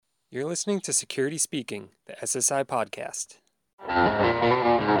You're listening to Security Speaking, the SSI podcast.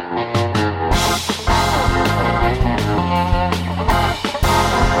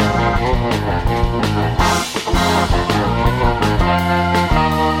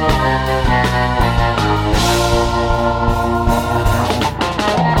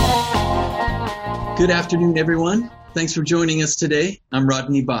 Good afternoon, everyone. Thanks for joining us today. I'm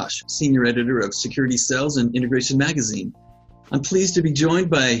Rodney Bosch, Senior Editor of Security Sales and Integration Magazine. I'm pleased to be joined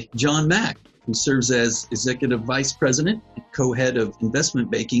by John Mack, who serves as Executive Vice President and Co-Head of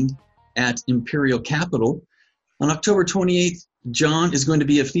Investment Banking at Imperial Capital. On October 28th, John is going to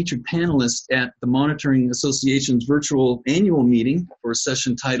be a featured panelist at the Monitoring Association's virtual annual meeting for a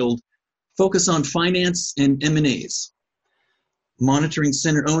session titled Focus on Finance and M&As. Monitoring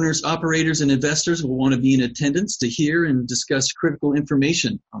center owners, operators, and investors will want to be in attendance to hear and discuss critical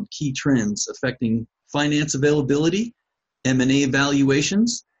information on key trends affecting finance availability, M&A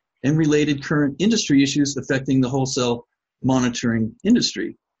evaluations, and related current industry issues affecting the wholesale monitoring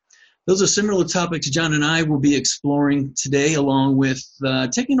industry. Those are similar topics John and I will be exploring today, along with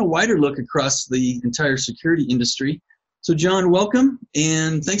taking a wider look across the entire security industry. So John, welcome,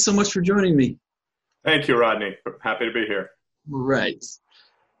 and thanks so much for joining me. Thank you, Rodney. Happy to be here. Right.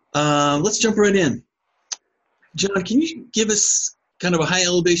 Let's jump right in. John, can you give us kind of a high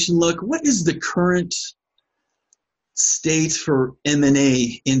elevation look? What is the current state for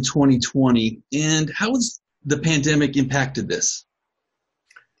M&A in 2020, and how has the pandemic impacted this?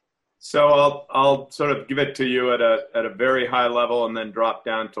 So I'll sort of give it to you at a very high level and then drop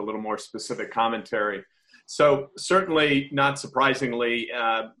down to a little more specific commentary. So certainly, not surprisingly,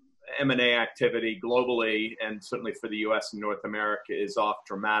 M&A activity globally, and certainly for the U.S. and North America, is off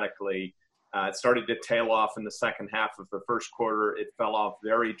dramatically. It started to tail off in the second half of the first quarter. It fell off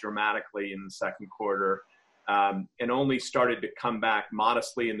very dramatically in the second quarter, and only started to come back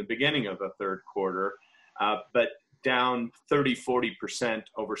modestly in the beginning of the third quarter, but down 30-40%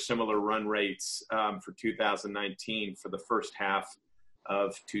 over similar run rates for 2019 for the first half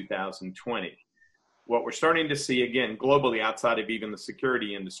of 2020. What we're starting to see, again, globally outside of even the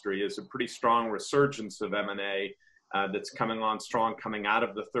security industry, is a pretty strong resurgence of M&A that's coming on strong coming out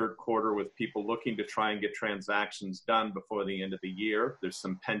of the third quarter, with people looking to try and get transactions done before the end of the year. There's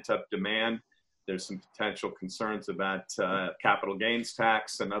some pent-up demand. There's some potential concerns about capital gains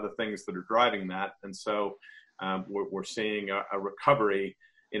tax and other things that are driving that. And so we're seeing a recovery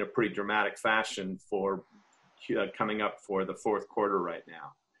in a pretty dramatic fashion for coming up for the fourth quarter right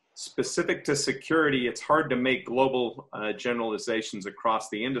now. Specific to security, it's hard to make global generalizations across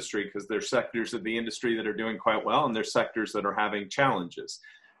the industry, because there's sectors of the industry that are doing quite well and there's sectors that are having challenges.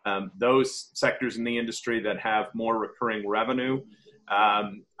 Those sectors in the industry that have more recurring revenue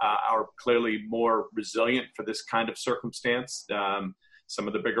are clearly more resilient for this kind of circumstance. Some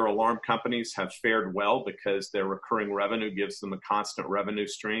of the bigger alarm companies have fared well because their recurring revenue gives them a constant revenue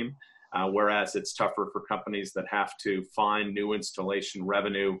stream. Whereas it's tougher for companies that have to find new installation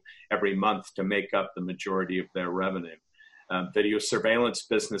revenue every month to make up the majority of their revenue. Video surveillance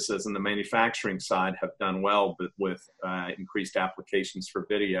businesses in the manufacturing side have done well, but with increased applications for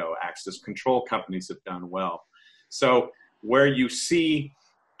video. Access control companies have done well. So where you see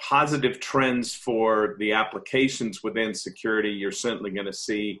positive trends for the applications within security, you're certainly going to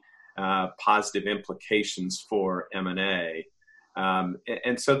see positive implications for M&A.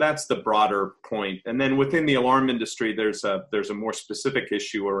 And so that's the broader point. And then within the alarm industry, there's a more specific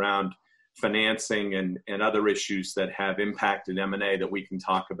issue around financing and other issues that have impacted M&A that we can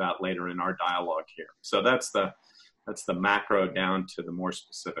talk about later in our dialogue here. So that's the macro down to the more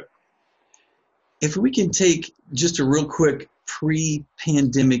specific. If we can take just a real quick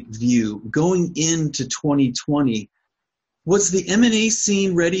pre-pandemic view, going into 2020, was the M&A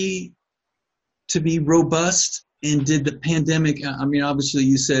scene ready to be robust? And did the pandemic, I mean, obviously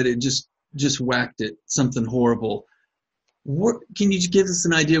you said it just whacked it, something horrible. Can you give us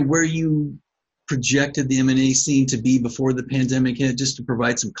an idea where you projected the M&A scene to be before the pandemic hit, just to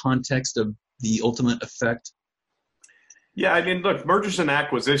provide some context of the ultimate effect? Yeah, I mean, look, mergers and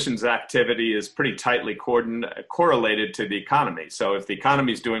acquisitions activity is pretty tightly correlated to the economy. So if the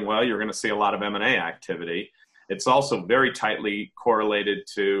economy is doing well, you're going to see a lot of M&A activity. It's also very tightly correlated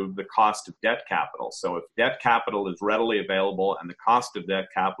to the cost of debt capital. So if debt capital is readily available and the cost of debt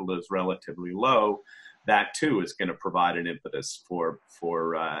capital is relatively low, that too is going to provide an impetus for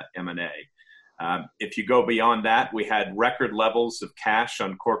M&A. If you go beyond that, we had record levels of cash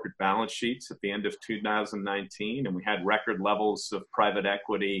on corporate balance sheets at the end of 2019, and we had record levels of private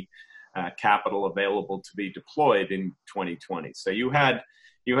equity capital available to be deployed in 2020. So you had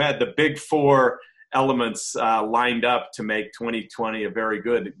the big four elements lined up to make 2020 a very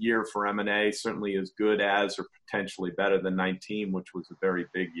good year for M&A, certainly as good as or potentially better than 19, which was a very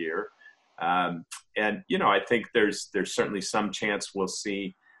big year. And, I think there's certainly some chance we'll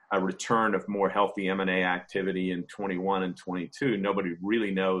see a return of more healthy M&A activity in 21 and 22. Nobody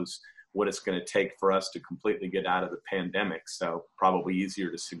really knows what it's going to take for us to completely get out of the pandemic. So probably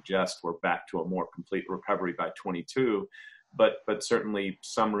easier to suggest we're back to a more complete recovery by 22, but certainly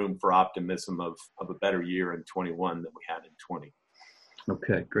some room for optimism of a better year in 21 than we had in 20.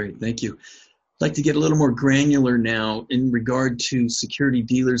 Okay, great. Thank you. I'd like to get a little more granular now in regard to security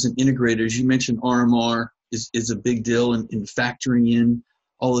dealers and integrators. You mentioned RMR is a big deal in factoring in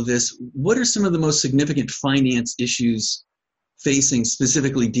all of this. What are some of the most significant finance issues facing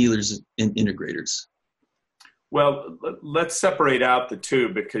specifically dealers and integrators? Well, let's separate out the two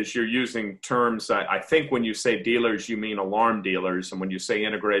because you're using terms. I think when you say dealers, you mean alarm dealers. And when you say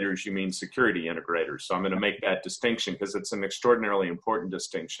integrators, you mean security integrators. So I'm going to make that distinction because it's an extraordinarily important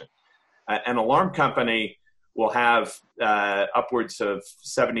distinction. An alarm company will have upwards of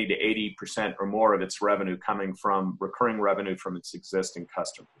 70 to 80% or more of its revenue coming from recurring revenue from its existing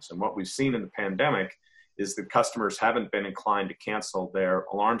customers. And what we've seen in the pandemic is that customers haven't been inclined to cancel their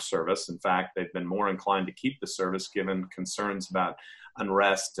alarm service. In fact, they've been more inclined to keep the service given concerns about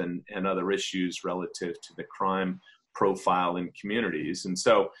unrest and other issues relative to the crime profile in communities. And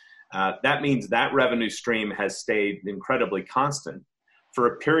so that means that revenue stream has stayed incredibly constant. For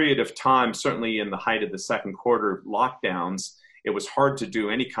a period of time, certainly in the height of the second quarter lockdowns, it was hard to do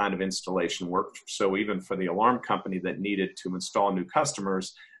any kind of installation work. So even for the alarm company that needed to install new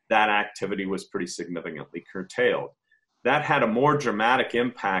customers, that activity was pretty significantly curtailed. That had a more dramatic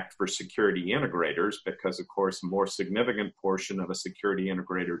impact for security integrators because, of course, a more significant portion of a security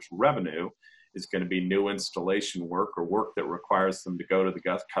integrator's revenue is going to be new installation work or work that requires them to go to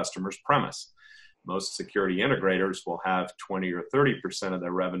the customer's premise. Most security integrators will have 20 or 30% of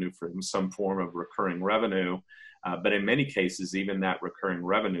their revenue from some form of recurring revenue. But in many cases, even that recurring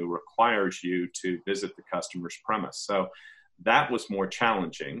revenue requires you to visit the customer's premise. So that was more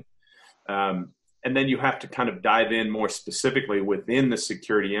challenging. And then you have to kind of dive in more specifically within the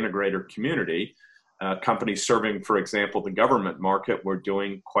security integrator community. Companies serving, for example, the government market were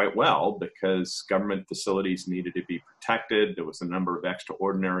doing quite well because government facilities needed to be protected. There was a number of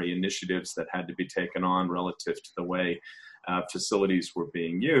extraordinary initiatives that had to be taken on relative to the way facilities were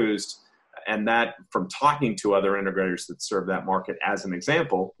being used. And that, from talking to other integrators that serve that market as an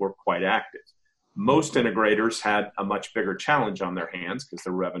example, were quite active. Most integrators had a much bigger challenge on their hands because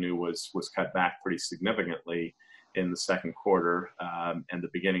their revenue was cut back pretty significantly in the second quarter and the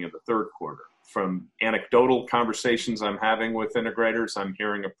beginning of the third quarter. From anecdotal conversations I'm having with integrators, I'm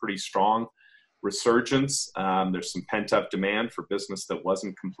hearing a pretty strong resurgence. There's some pent-up demand for business that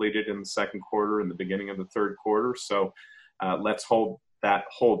wasn't completed in the second quarter and the beginning of the third quarter. So let's hope that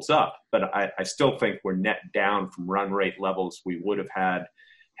holds up. But I still think we're net down from run rate levels we would have had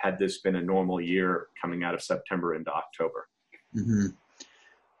this been a normal year coming out of September into October. Mm-hmm.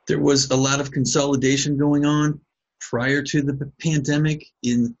 There was a lot of consolidation going on prior to the pandemic,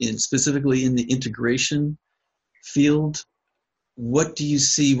 in specifically in the integration field. What do you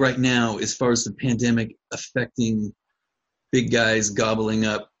see right now as far as the pandemic affecting big guys gobbling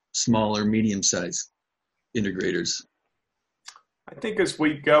up smaller, medium-sized integrators? I think as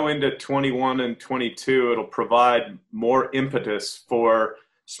we go into 21 and 22, it'll provide more impetus for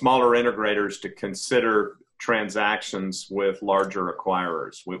smaller integrators to consider transactions with larger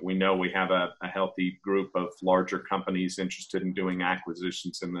acquirers. We know we have a healthy group of larger companies interested in doing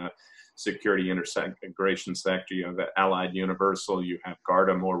acquisitions in the security integration sector. You have Allied Universal, you have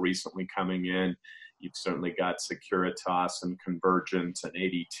Garda more recently coming in. You've certainly got Securitas and Convergent and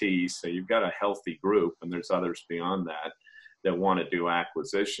ADT. So you've got a healthy group, and there's others beyond that want to do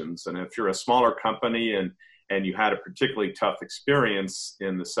acquisitions. And if you're a smaller company and you had a particularly tough experience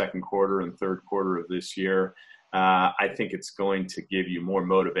in the second quarter and third quarter of this year, I think it's going to give you more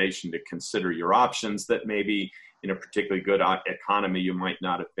motivation to consider your options that maybe in a particularly good economy you might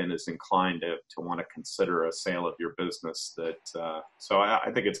not have been as inclined to want to consider a sale of your business. So I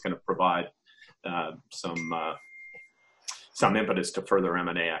think it's going to provide some impetus to further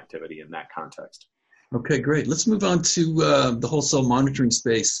M&A activity in that context. Okay, great. Let's move on to the wholesale monitoring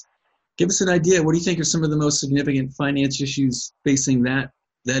space. Give us an idea. What do you think are some of the most significant finance issues facing that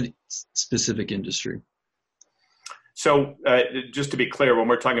specific industry? So just to be clear, when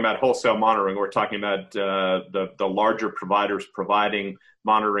we're talking about wholesale monitoring, we're talking about the larger providers providing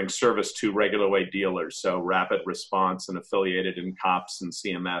monitoring service to regular way dealers. So Rapid Response and Affiliated and COPS and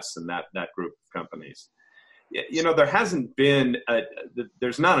CMS and that group of companies. There hasn't been,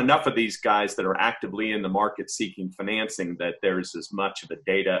 there's not enough of these guys that are actively in the market seeking financing that there's as much of a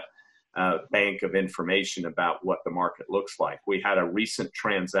data bank of information about what the market looks like. We had a recent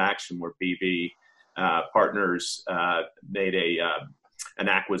transaction where BV Partners made an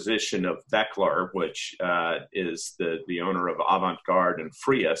acquisition of Veclar, which is the owner of Avant-Garde and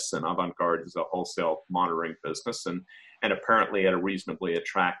Frias, and Avant-Garde is a wholesale monitoring business, and apparently at a reasonably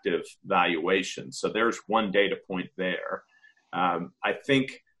attractive valuation. So there's one data point there. I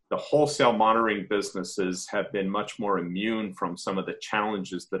think the wholesale monitoring businesses have been much more immune from some of the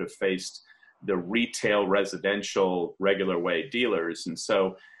challenges that have faced the retail, residential, regular way dealers. And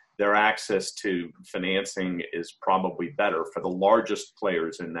so their access to financing is probably better for the largest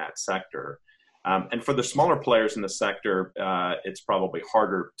players in that sector. And for the smaller players in the sector, it's probably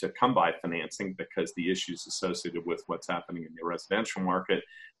harder to come by financing because the issues associated with what's happening in the residential market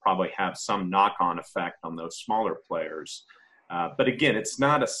probably have some knock-on effect on those smaller players. But again, it's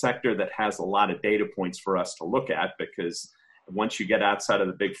not a sector that has a lot of data points for us to look at, because once you get outside of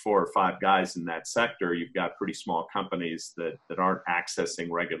the big 4 or 5 guys in that sector, you've got pretty small companies that aren't accessing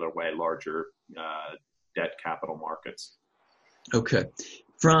regular way larger debt capital markets. Okay.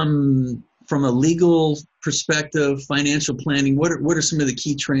 From a legal perspective, financial planning, what are some of the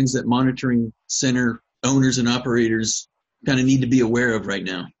key trends that monitoring center owners and operators kind of need to be aware of right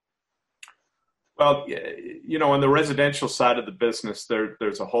now? Well, on the residential side of the business,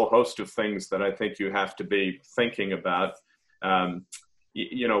 there's a whole host of things that I think you have to be thinking about.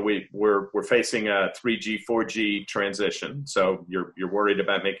 We're facing a 3G, 4G transition. So you're worried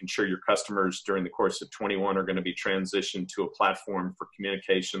about making sure your customers during the course of 21 are going to be transitioned to a platform for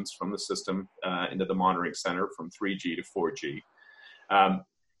communications from the system into the monitoring center from 3G to 4G.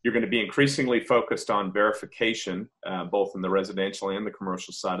 You're going to be increasingly focused on verification, both in the residential and the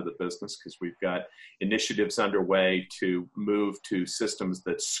commercial side of the business, because we've got initiatives underway to move to systems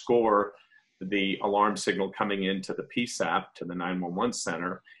that score the alarm signal coming into the PSAP, to the 911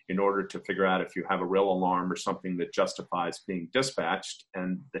 center, in order to figure out if you have a real alarm or something that justifies being dispatched.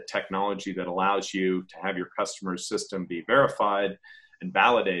 And the technology that allows you to have your customer's system be verified and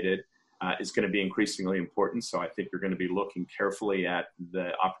validated is going to be increasingly important. So I think you're going to be looking carefully at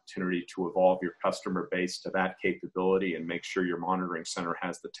the opportunity to evolve your customer base to that capability and make sure your monitoring center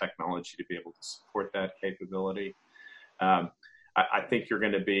has the technology to be able to support that capability. I think you're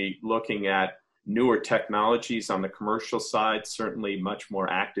going to be looking at newer technologies on the commercial side, certainly much more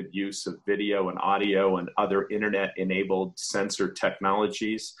active use of video and audio and other internet-enabled sensor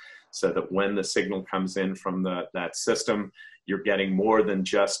technologies, so that when the signal comes in from that system, you're getting more than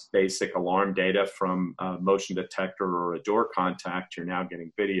just basic alarm data from a motion detector or a door contact. You're now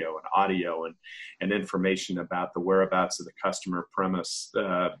getting video and audio and information about the whereabouts of the customer premise,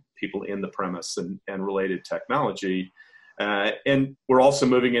 people in the premise, and related technology. And we're also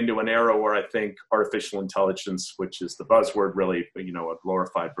moving into an era where I think artificial intelligence, which is the buzzword, really, a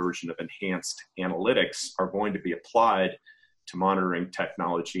glorified version of enhanced analytics, are going to be applied to monitoring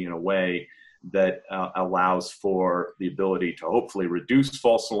technology in a way that allows for the ability to hopefully reduce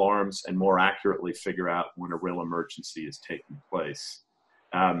false alarms and more accurately figure out when a real emergency is taking place.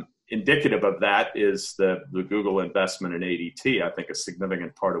 Indicative of that is the Google investment in ADT. I think a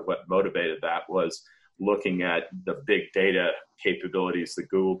significant part of what motivated that was looking at the big data capabilities that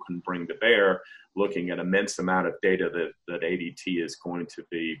Google can bring to bear, looking at immense amount of data that ADT is going to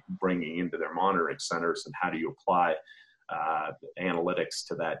be bringing into their monitoring centers, and how do you apply analytics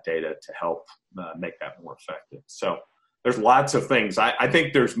to that data to help make that more effective. So there's lots of things. I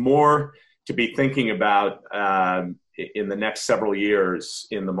think there's more to be thinking about in the next several years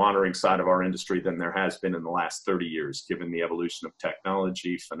in the monitoring side of our industry than there has been in the last 30 years, given the evolution of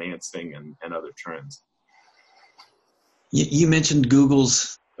technology, financing, and other trends. You mentioned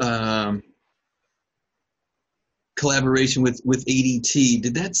Google's collaboration with ADT.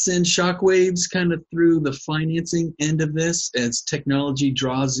 Did that send shockwaves kind of through the financing end of this as technology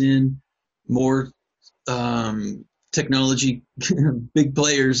draws in more technology big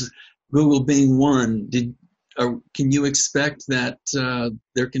players, Google being one? Can you expect that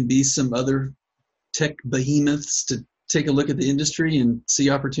there can be some other tech behemoths to take a look at the industry and see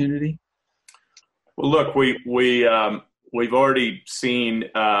opportunity? Well, look, we've already seen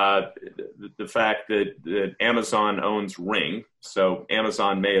the fact that Amazon owns Ring. So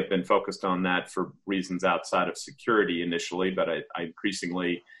Amazon may have been focused on that for reasons outside of security initially, but I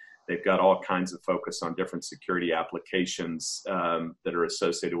increasingly, they've got all kinds of focus on different security applications that are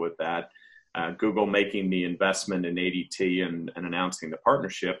associated with that. Google making the investment in ADT and announcing the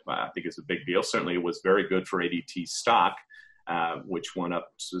partnership, I think is a big deal. Certainly it was very good for ADT stock. which went up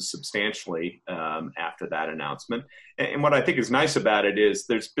substantially after that announcement. And what I think is nice about it is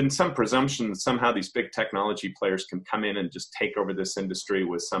there's been some presumption that somehow these big technology players can come in and just take over this industry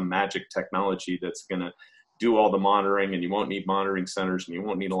with some magic technology that's going to do all the monitoring, and you won't need monitoring centers and you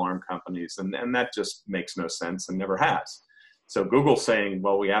won't need alarm companies. And that just makes no sense and never has. So Google's saying,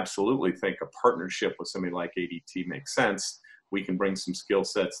 well, we absolutely think a partnership with somebody like ADT makes sense. We can bring some skill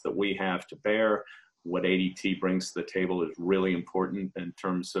sets that we have to bear. What ADT brings to the table is really important in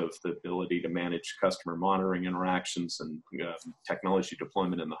terms of the ability to manage customer monitoring interactions and technology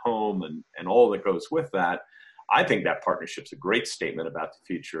deployment in the home and all that goes with that. I think that partnership's a great statement about the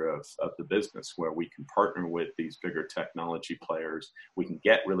future of the business, where we can partner with these bigger technology players. We can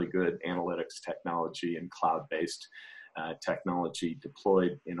get really good analytics technology and cloud-based technology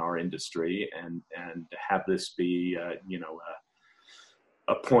deployed in our industry, and have this be,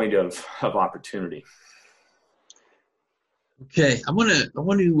 a point of opportunity. Okay, I want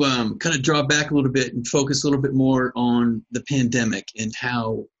to kind of draw back a little bit and focus a little bit more on the pandemic and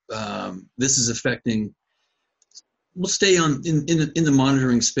how this is affecting. We'll stay in the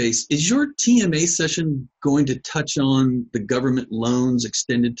monitoring space. Is your TMA session going to touch on the government loans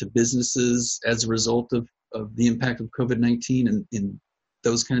extended to businesses as a result of the impact of COVID-19 and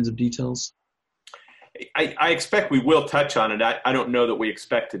those kinds of details? I expect we will touch on it. I don't know that we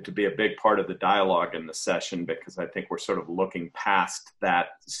expect it to be a big part of the dialogue in the session, because I think we're sort of looking past that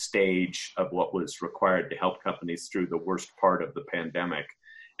stage of what was required to help companies through the worst part of the pandemic,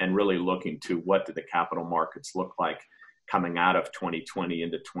 and really looking to what do the capital markets look like coming out of 2020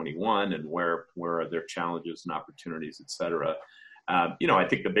 into 21, and where are their challenges and opportunities, et cetera. I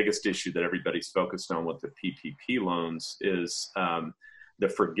think the biggest issue that everybody's focused on with the PPP loans is the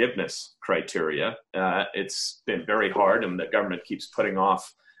forgiveness criteria. It's been very hard, and the government keeps putting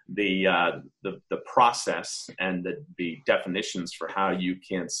off the process and the definitions for how you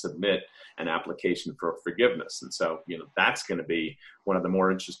can submit an application for forgiveness. And so, that's going to be one of the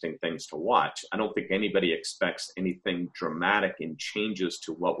more interesting things to watch. I don't think anybody expects anything dramatic in changes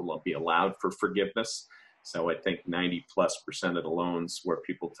to what will be allowed for forgiveness. So I think 90+% of the loans where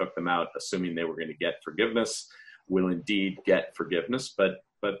people took them out assuming they were going to get forgiveness will indeed get forgiveness, but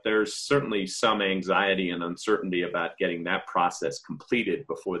there's certainly some anxiety and uncertainty about getting that process completed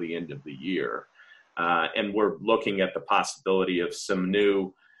before the end of the year. And we're looking at the possibility of some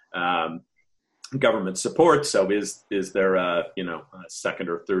new government support. So is there a second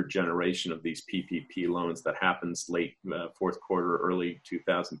or third generation of these PPP loans that happens late fourth quarter, early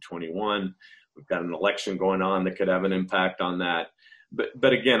 2021? We've got an election going on that could have an impact on that.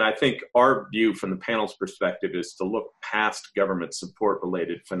 But again, I think our view from the panel's perspective is to look past government support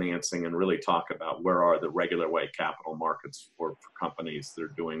related financing and really talk about where are the regular way capital markets for companies that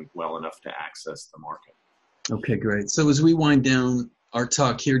are doing well enough to access the market. Okay, great. So as we wind down our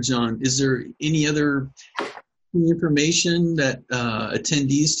talk here, John, is there any other information that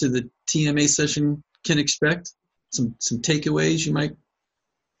attendees to the TMA session can expect? Some takeaways you might?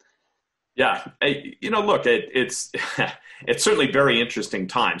 Yeah, look, it's it's certainly very interesting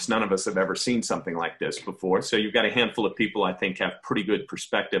times. None of us have ever seen something like this before. So you've got a handful of people, I think, have pretty good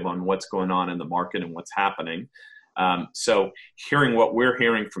perspective on what's going on in the market and what's happening. So hearing what we're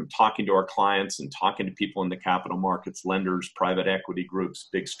hearing from talking to our clients and talking to people in the capital markets, lenders, private equity groups,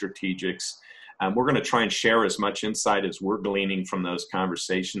 big strategics, we're going to try and share as much insight as we're gleaning from those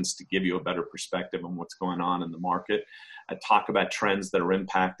conversations to give you a better perspective on what's going on in the market. Talk about trends that are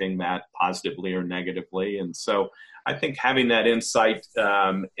impacting that positively or negatively. And so I think having that insight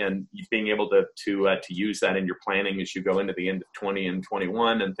and being able to use that in your planning as you go into the end of 20 and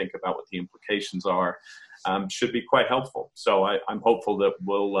 21 and think about what the implications are should be quite helpful. So I'm hopeful that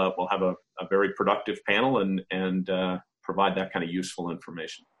we'll have a very productive panel and provide that kind of useful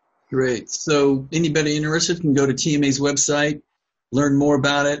information. Great. So anybody interested can go to TMA's website, learn more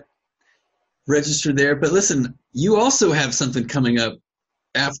about it, register there. But listen, you also have something coming up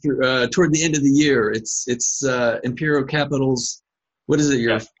after toward the end of the year. It's Imperial Capital's, what is it,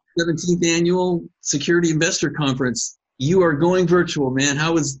 your 17th annual Security Investor Conference. You are going virtual, man.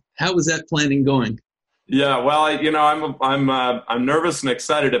 How is that planning going? Yeah, well, I'm nervous and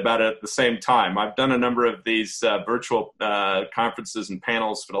excited about it at the same time. I've done a number of these virtual conferences and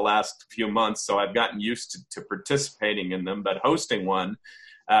panels for the last few months, so I've gotten used to participating in them. But hosting one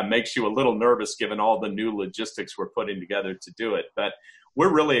makes you a little nervous given all the new logistics we're putting together to do it. But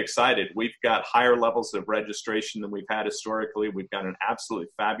we're really excited. We've got higher levels of registration than we've had historically. We've got an absolutely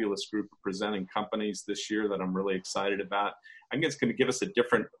fabulous group of presenting companies this year that I'm really excited about. I think it's going to give us a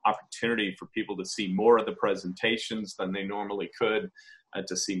different opportunity for people to see more of the presentations than they normally could,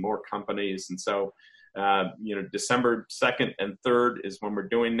 to see more companies. And so December 2nd and 3rd is when we're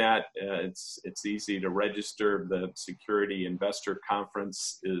doing that. It's easy to register. The Security Investor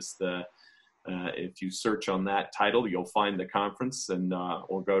Conference is if you search on that title, you'll find the conference, and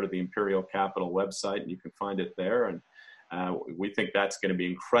or go to the Imperial Capital website and you can find it there. And we think that's going to be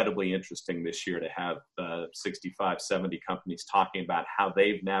incredibly interesting this year to have 65, 70 companies talking about how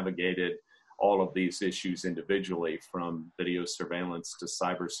they've navigated all of these issues individually, from video surveillance to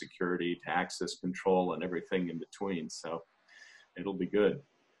cybersecurity to access control and everything in between. So it'll be good.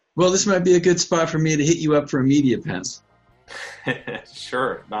 Well, this might be a good spot for me to hit you up for a media pass.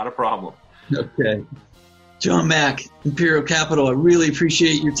 Sure, not a problem. Okay. John Mack, Imperial Capital, I really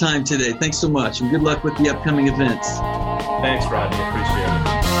appreciate your time today. Thanks so much, and good luck with the upcoming events. Thanks, Rodney. Appreciate it.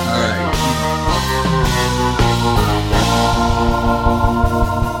 All right.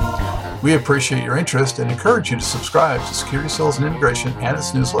 We appreciate your interest and encourage you to subscribe to Security Sales and Integration and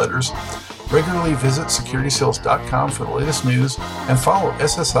its newsletters. Regularly visit securitysales.com for the latest news and follow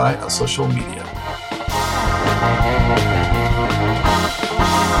SSI on social media.